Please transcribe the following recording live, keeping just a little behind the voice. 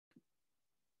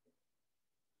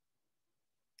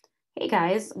Hey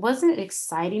guys, wasn't it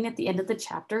exciting at the end of the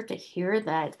chapter to hear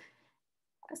that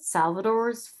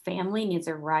Salvador's family needs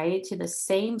a ride to the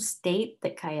same state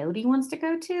that Coyote wants to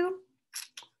go to?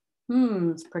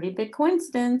 It's a pretty big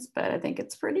coincidence, but I think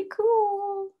it's pretty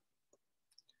cool.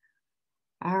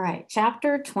 All right,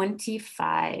 chapter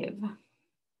 25.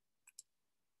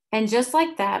 And just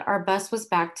like that, our bus was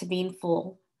back to being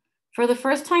full. For the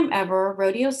first time ever,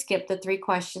 Rodeo skipped the 3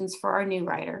 questions for our new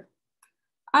rider.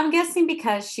 I'm guessing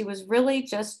because she was really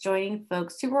just joining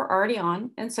folks who were already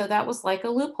on, and so that was like a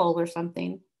loophole or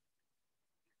something.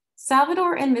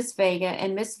 Salvador and Miss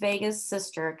Vega's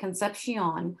sister,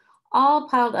 Concepcion, all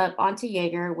piled up onto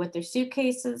Jaeger with their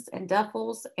suitcases and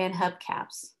duffels and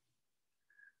hubcaps.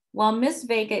 While Miss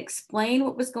Vega explained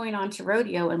what was going on to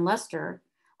Rodeo and Lester,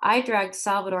 I dragged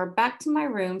Salvador back to my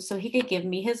room so he could give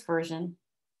me his version.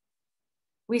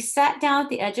 We sat down at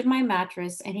the edge of my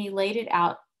mattress and he laid it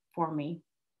out for me.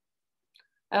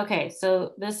 Okay,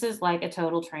 so this is like a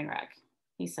total train wreck,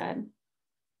 he said.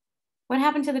 What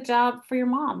happened to the job for your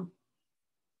mom?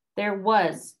 There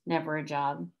was never a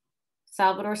job.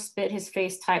 Salvador spit his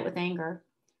face tight with anger.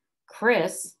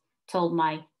 Chris told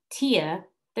my tia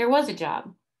there was a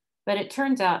job, but it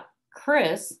turns out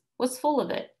Chris was full of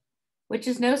it, which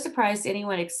is no surprise to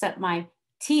anyone except my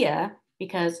tia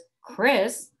because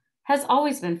Chris has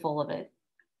always been full of it.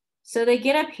 So they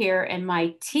get up here and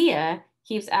my tia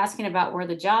keeps asking about where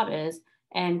the job is,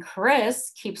 and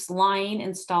Chris keeps lying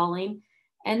and stalling.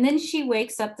 And then she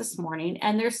wakes up this morning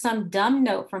and there's some dumb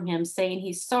note from him saying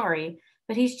he's sorry,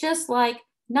 but he's just like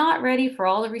not ready for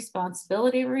all the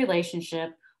responsibility of a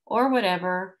relationship or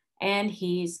whatever. And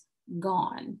he's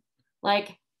gone,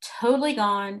 like totally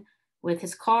gone with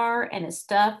his car and his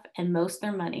stuff and most of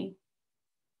their money.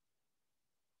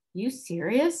 You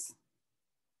serious?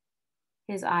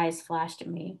 His eyes flashed at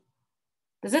me.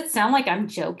 Does it sound like I'm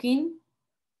joking?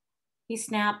 He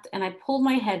snapped, and I pulled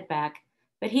my head back,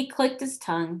 but he clicked his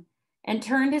tongue and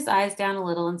turned his eyes down a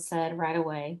little and said right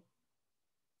away,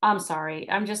 I'm sorry,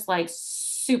 I'm just like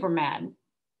super mad.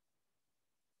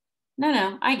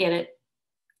 No, I get it.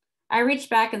 I reached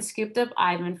back and scooped up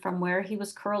Ivan from where he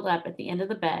was curled up at the end of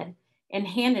the bed and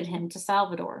handed him to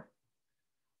Salvador.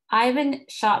 Ivan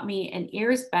shot me an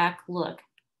ears back look,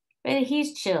 but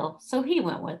he's chill, so he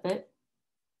went with it.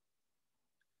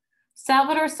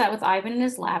 Salvador sat with Ivan in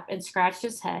his lap and scratched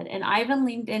his head, and Ivan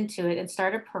leaned into it and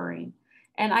started purring,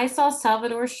 and I saw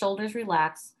Salvador's shoulders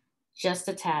relax just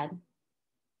a tad.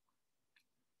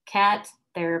 Cat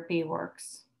therapy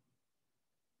works.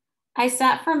 I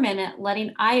sat for a minute,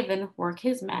 letting Ivan work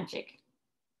his magic.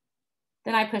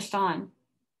 Then I pushed on.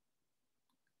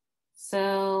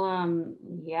 So,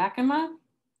 Yakima?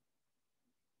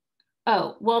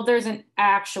 Oh, well, there's an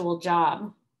actual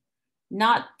job.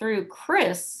 Not through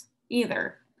Chris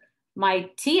either. My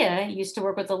tia used to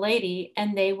work with a lady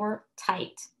and they were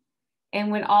tight. And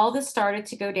when all this started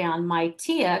to go down, my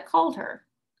tia called her.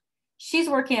 She's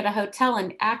working at a hotel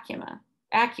in Yakima.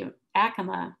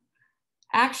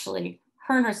 Actually,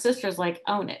 her and her sisters like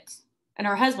own it. And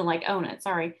her husband like own it,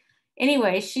 sorry.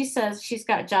 Anyway, she says she's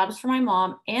got jobs for my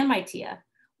mom and my tia.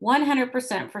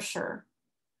 100% for sure.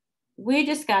 We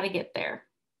just got to get there.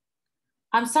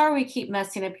 I'm sorry we keep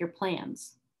messing up your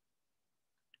plans.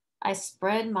 I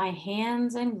spread my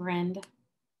hands and grinned.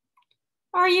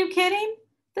 Are you kidding?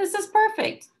 This is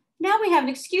perfect. Now we have an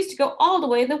excuse to go all the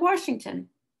way to Washington.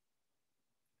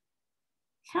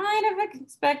 Kind of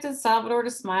expected Salvador to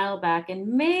smile back and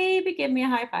maybe give me a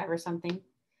high five or something,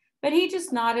 but he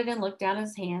just nodded and looked down at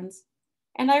his hands.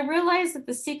 And I realized that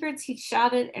the secrets he'd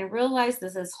shouted and realized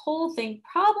that this whole thing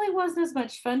probably wasn't as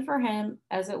much fun for him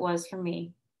as it was for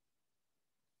me.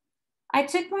 I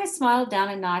took my smile down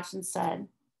a notch and said,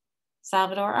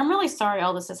 Salvador, I'm really sorry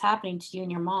all this is happening to you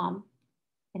and your mom.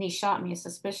 And he shot me a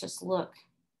suspicious look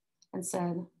and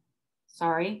said,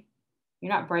 Sorry,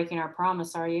 you're not breaking our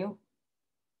promise, are you?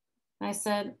 And I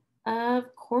said,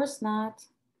 Of course not.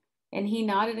 And he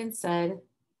nodded and said,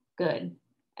 Good.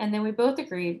 And then we both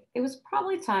agreed it was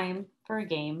probably time for a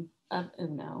game of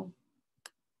Uno.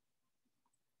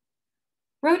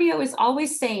 Rodeo is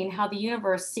always saying how the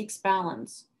universe seeks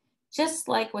balance. Just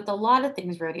like with a lot of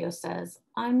things Rodeo says,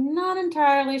 I'm not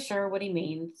entirely sure what he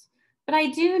means, but I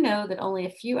do know that only a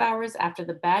few hours after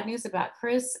the bad news about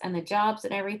Chris and the jobs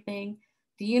and everything,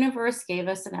 the universe gave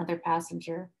us another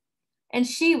passenger. And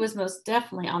she was most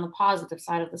definitely on the positive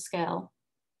side of the scale.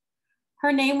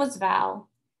 Her name was Val,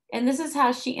 and this is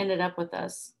how she ended up with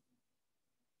us.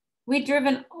 We'd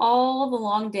driven all the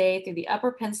long day through the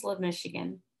Upper Peninsula of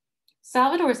Michigan.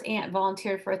 Salvador's aunt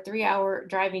volunteered for a 3-hour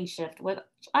driving shift, which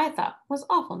I thought was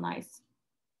awful nice.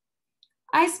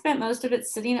 I spent most of it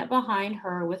sitting up behind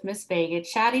her with Miss Vega,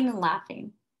 chatting and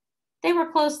laughing. They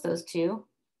were close, those two.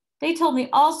 They told me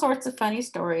all sorts of funny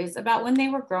stories about when they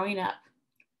were growing up.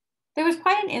 There was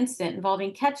quite an incident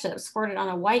involving ketchup squirted on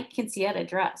a white quinceañera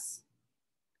dress.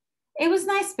 It was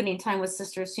nice spending time with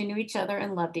sisters who knew each other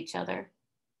and loved each other.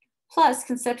 Plus,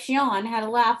 Concepcion had a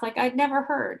laugh like I'd never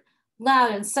heard,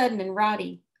 loud and sudden and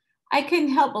rowdy. I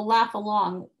couldn't help but laugh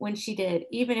along when she did,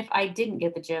 even if I didn't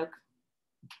get the joke.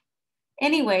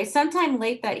 Anyway, sometime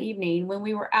late that evening, when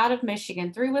we were out of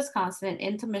Michigan through Wisconsin and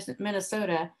into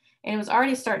Minnesota, and it was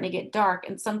already starting to get dark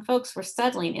and some folks were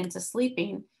settling into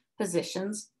sleeping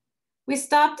positions, we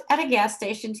stopped at a gas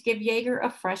station to give Jaeger a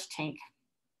fresh tank.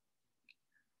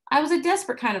 I was a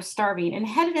desperate kind of starving and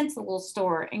headed into the little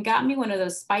store and got me one of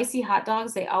those spicy hot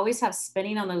dogs they always have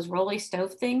spinning on those rolly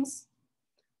stove things.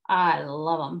 I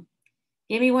love them.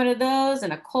 Give me one of those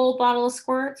and a cold bottle of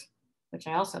squirt, which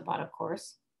I also bought, of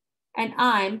course, and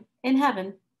I'm in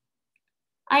heaven.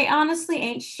 I honestly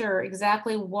ain't sure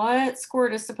exactly what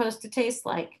squirt is supposed to taste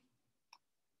like,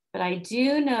 but I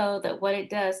do know that what it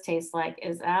does taste like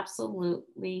is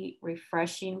absolutely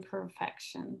refreshing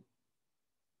perfection.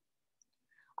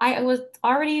 I was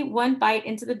already one bite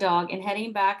into the dog and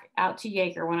heading back out to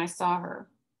Jaeger when I saw her.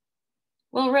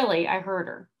 Well, really, I heard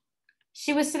her.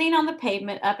 She was sitting on the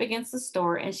pavement up against the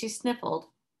store and she sniffled,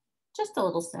 just a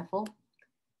little sniffle.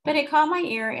 But it caught my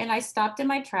ear and I stopped in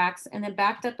my tracks and then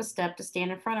backed up a step to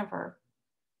stand in front of her.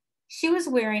 She was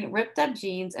wearing ripped up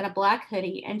jeans and a black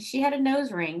hoodie and she had a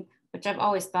nose ring, which I've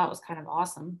always thought was kind of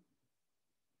awesome.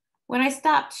 When I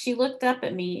stopped, she looked up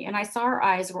at me and I saw her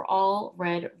eyes were all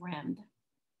red rimmed.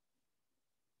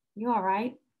 You all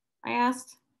right? I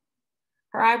asked.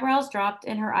 Her eyebrows dropped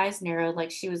and her eyes narrowed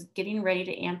like she was getting ready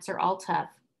to answer all tough.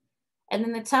 And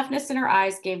then the toughness in her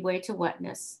eyes gave way to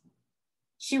wetness.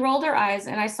 She rolled her eyes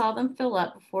and I saw them fill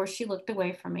up before she looked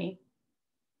away from me.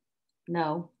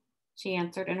 No, she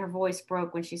answered, and her voice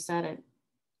broke when she said it.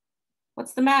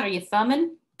 What's the matter, you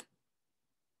thumbing?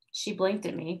 She blinked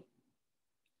at me.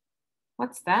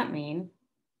 What's that mean?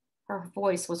 Her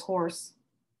voice was hoarse.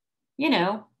 You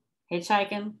know,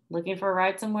 hitchhiking, looking for a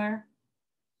ride somewhere.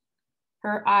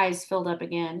 Her eyes filled up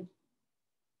again.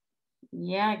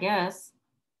 Yeah, I guess.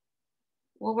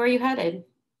 Well, where are you headed?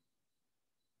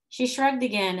 She shrugged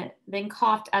again, then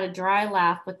coughed out a dry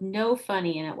laugh with no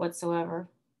funny in it whatsoever.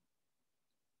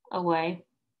 Away.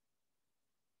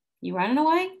 You running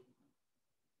away?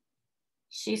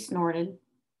 She snorted.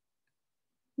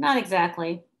 Not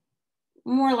exactly.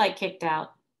 More like kicked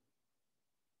out.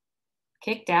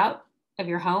 Kicked out of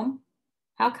your home?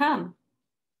 How come?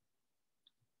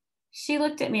 She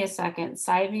looked at me a second,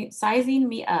 sizing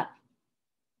me up,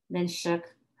 then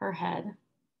shook her head.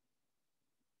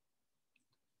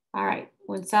 All right.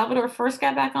 When Salvador first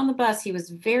got back on the bus, he was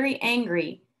very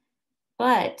angry,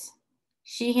 but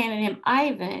she handed him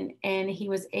Ivan and he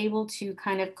was able to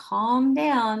kind of calm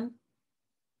down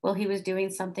while he was doing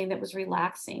something that was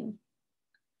relaxing.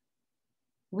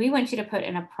 We want you to put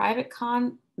in a private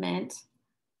comment,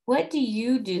 what do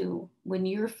you do when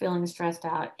you're feeling stressed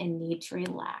out and need to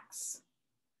relax?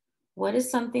 What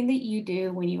is something that you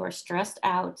do when you are stressed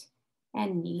out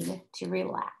and need to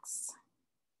relax?